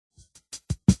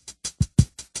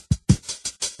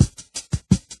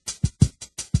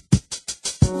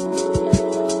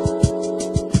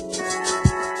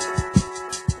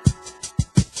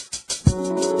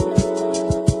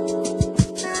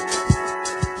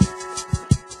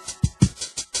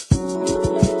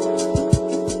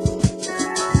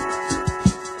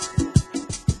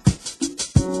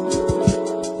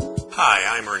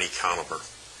Conover.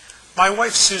 My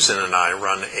wife Susan and I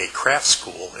run a craft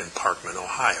school in Parkman,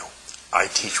 Ohio. I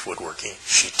teach woodworking,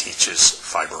 she teaches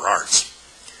fiber arts.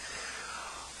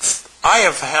 I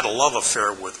have had a love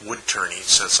affair with wood turning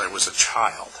since I was a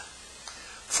child.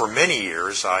 For many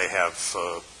years I have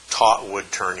taught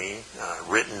wood turning,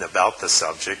 written about the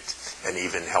subject, and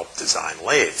even helped design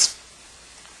lathes.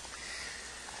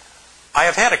 I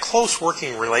have had a close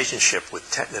working relationship with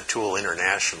Technitool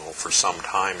International for some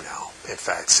time now, in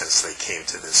fact since they came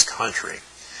to this country.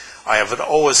 I have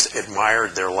always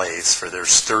admired their lathes for their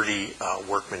sturdy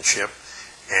workmanship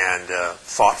and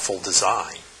thoughtful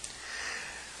design.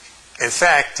 In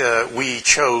fact, we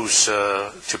chose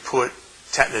to put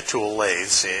Technitool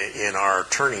lathes in our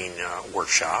turning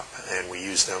workshop, and we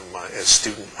use them as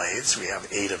student lathes. We have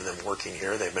 8 of them working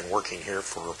here. They've been working here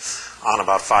for on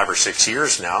about 5 or 6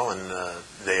 years now, and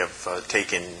they have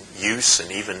taken use and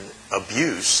even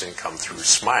abuse and come through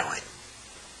smiling.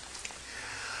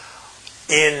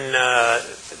 In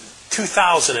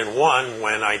 2001,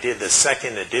 when I did the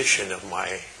second edition of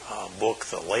my book,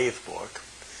 The Lathe Book,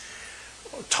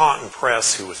 Taunton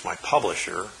Press, who was my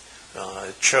publisher,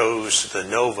 chose the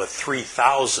Nova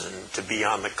 3000 to be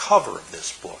on the cover of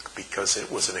this book because it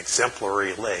was an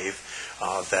exemplary lathe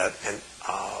that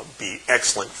would be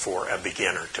excellent for a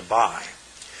beginner to buy.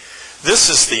 This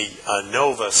is the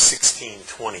Nova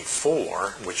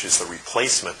 1624, which is the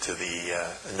replacement to the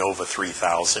Nova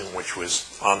 3000, which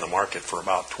was on the market for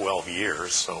about 12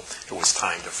 years, so it was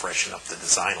time to freshen up the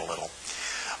design a little.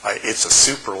 It's a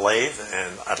super lathe,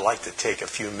 and I'd like to take a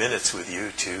few minutes with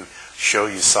you to show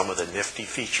you some of the nifty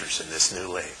features in this new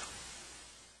lathe.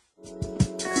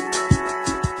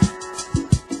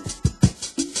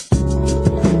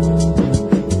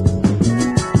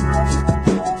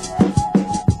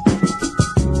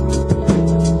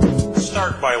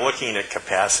 Start by looking at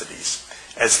capacities.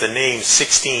 As the name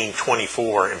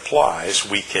 1624 implies,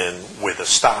 we can, with a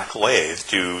stock lathe,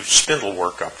 do spindle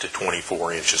work up to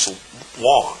 24 inches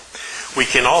long. We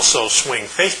can also swing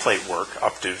faceplate work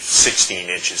up to 16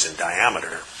 inches in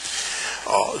diameter.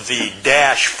 The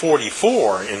dash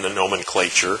 44 in the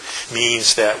nomenclature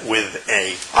means that with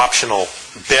an optional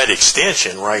bed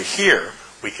extension right here,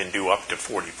 we can do up to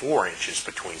 44 inches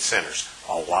between centers.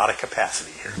 A lot of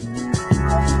capacity here.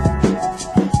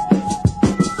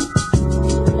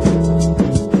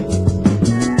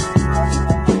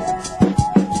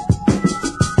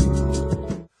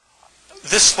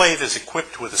 This lathe is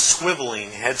equipped with a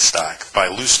swiveling headstock. By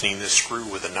loosening this screw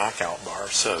with a knockout bar,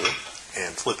 so,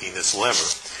 and flipping this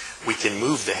lever, we can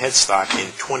move the headstock in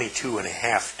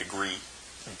 22.5 degree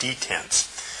detents.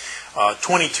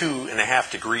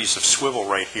 22.5 degrees of swivel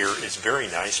right here is very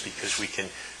nice because we can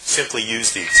simply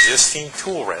use the existing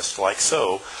tool rest like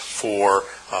so for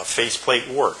faceplate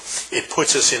work. It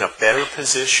puts us in a better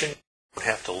position. We don't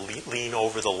have to lean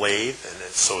over the lathe,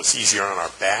 and so it's easier on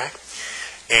our back.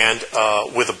 And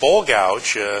with a bowl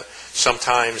gouge,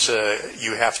 sometimes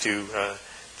you have to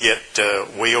get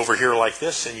way over here like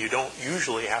this, and you don't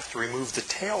usually have to remove the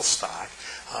tailstock,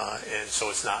 and so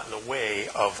it's not in the way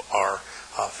of our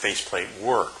faceplate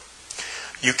work.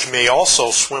 You may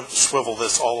also swivel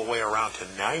this all the way around to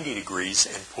 90 degrees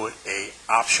and put a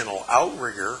optional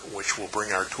outrigger, which will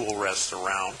bring our tool rest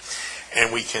around.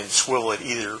 And we can swivel it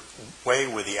either way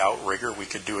with the outrigger. We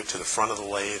could do it to the front of the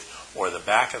lathe or the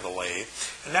back of the lathe.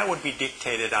 And that would be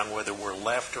dictated on whether we're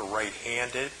left or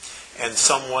right-handed and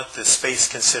somewhat the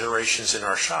space considerations in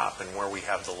our shop and where we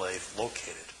have the lathe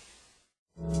located.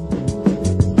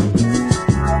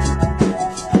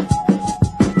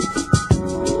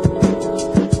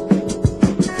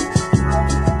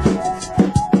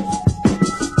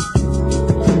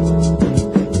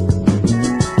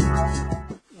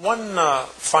 One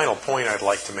final point I'd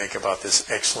like to make about this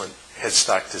excellent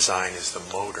headstock design is the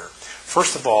motor.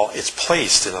 First of all, it's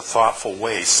placed in a thoughtful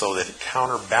way so that it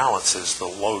counterbalances the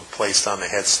load placed on the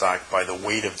headstock by the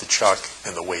weight of the chuck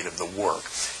and the weight of the work.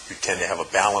 You tend to have a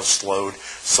balanced load,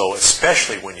 so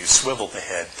especially when you swivel the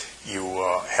head, you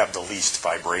have the least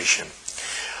vibration.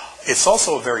 It's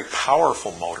also a very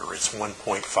powerful motor. It's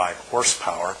 1.5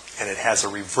 horsepower, and it has a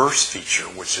reverse feature,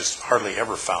 which is hardly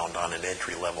ever found on an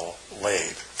entry-level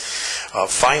lathe.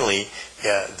 Finally,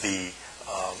 the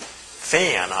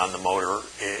fan on the motor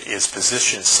is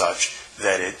positioned such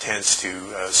that it tends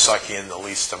to suck in the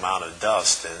least amount of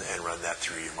dust and run that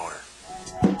through your motor.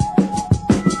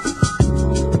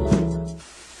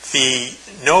 The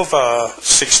Nova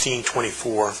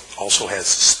 1624 also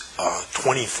has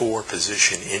 24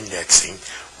 position indexing.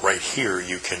 Right here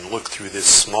you can look through this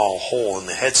small hole in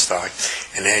the headstock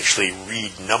and actually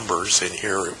read numbers in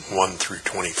here 1 through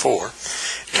 24.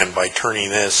 And by turning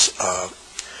this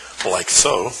like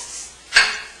so,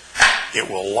 it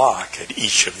will lock at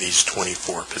each of these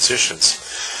 24 positions.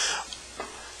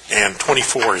 And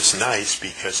 24 is nice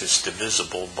because it's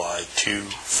divisible by 2,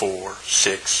 4,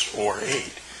 6, or 8.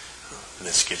 And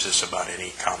this gives us about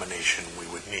any combination we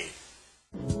would need.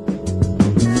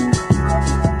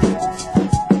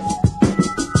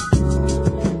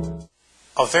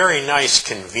 A very nice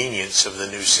convenience of the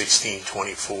new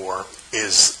 1624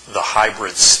 is the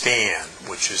hybrid stand,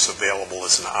 which is available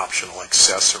as an optional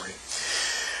accessory.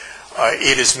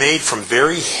 It is made from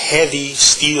very heavy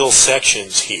steel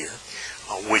sections here,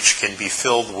 which can be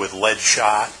filled with lead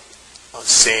shot,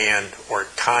 sand, or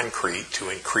concrete to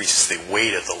increase the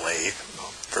weight of the lathe.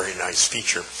 Very nice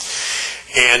feature.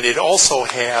 And it also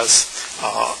has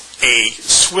a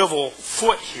swivel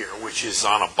foot here, which is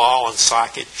on a ball and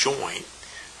socket joint.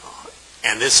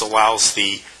 And this allows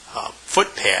the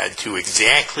foot pad to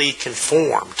exactly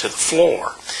conform to the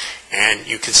floor. And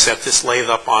you can set this lathe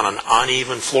up on an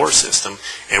uneven floor system,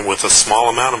 and with a small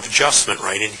amount of adjustment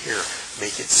right in here,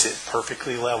 make it sit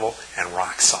perfectly level and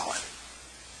rock solid.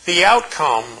 The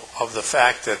outcome of the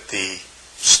fact that the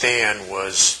stand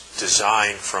was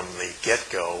designed from the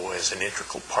get-go as an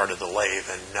integral part of the lathe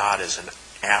and not as an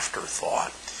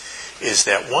afterthought is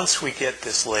that once we get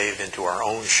this lathe into our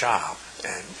own shop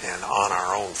and on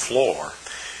our own floor,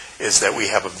 is that we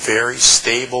have a very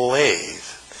stable lathe,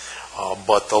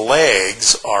 but the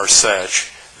legs are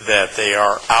such that they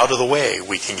are out of the way.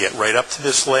 We can get right up to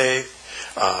this lathe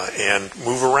and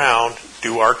move around,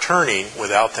 do our turning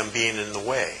without them being in the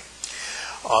way.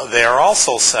 They are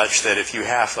also such that if you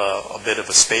have a bit of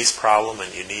a space problem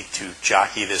and you need to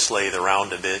jockey this lathe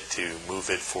around a bit to move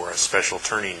it for a special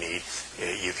turning need,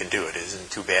 you can do it. It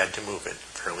isn't too bad to move it.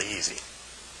 Fairly easy.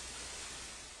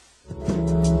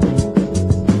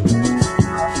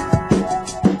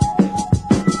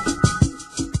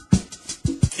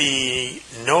 The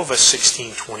Nova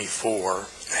 1624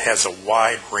 has a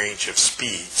wide range of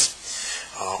speeds.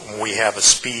 We have a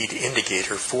speed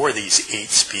indicator for these 8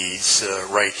 speeds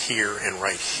right here and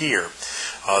right here.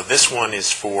 This one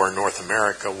is for North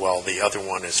America, while the other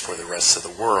one is for the rest of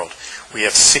the world. We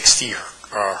have 60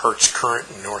 hertz current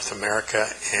in North America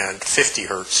and 50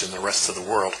 hertz in the rest of the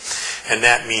world. And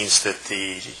that means that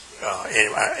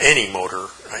any motor,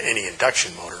 any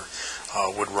induction motor,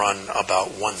 would run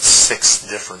about 1/6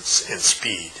 difference in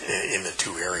speed in the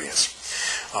two areas.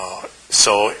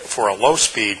 So for a low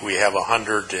speed, we have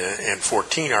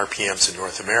 114 RPMs in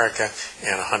North America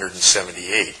and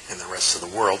 178 in the rest of the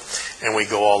world. And we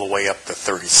go all the way up to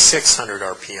 3,600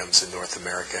 RPMs in North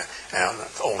America and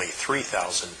only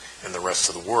 3,000 in the rest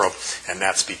of the world. And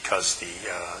that's because the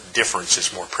difference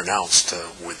is more pronounced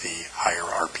with the higher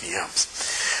RPMs.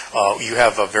 You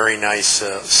have a very nice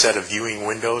set of viewing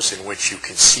windows in which you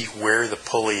can see where the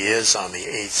pulley is on the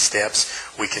 8 steps.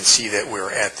 We can see that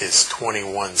we're at this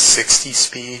 2160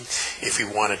 speed. If we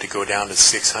wanted to go down to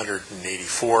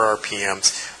 684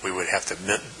 RPMs, we would have to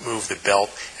move the belt,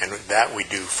 and that we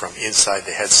do from inside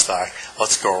the headstock.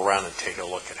 Let's go around and take a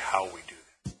look at how we do that.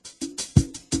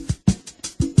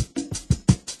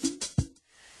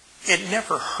 It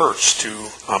never hurts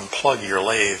to unplug your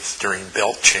lathe during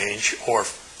belt change or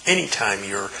anytime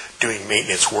you're doing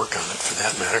maintenance work on it, for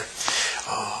that matter.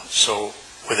 So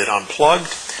with it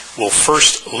unplugged, we'll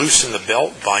first loosen the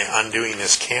belt by undoing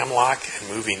this cam lock and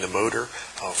moving the motor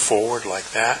forward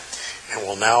like that. And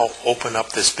we'll now open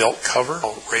up this belt cover.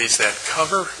 I'll raise that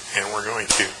cover, and we're going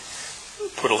to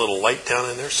put a little light down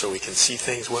in there so we can see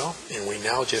things well. And we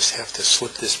now just have to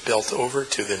slip this belt over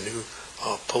to the new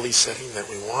pulley setting that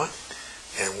we want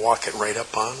and walk it right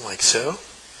up on like so.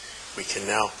 We can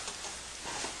now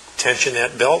tension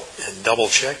that belt and double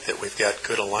check that we've got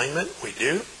good alignment. We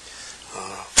do.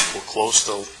 We'll close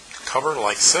the cover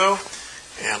like so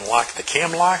and lock the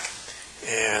cam lock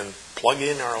and plug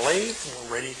in our lathe, and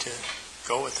we're ready to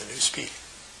go with the new speed.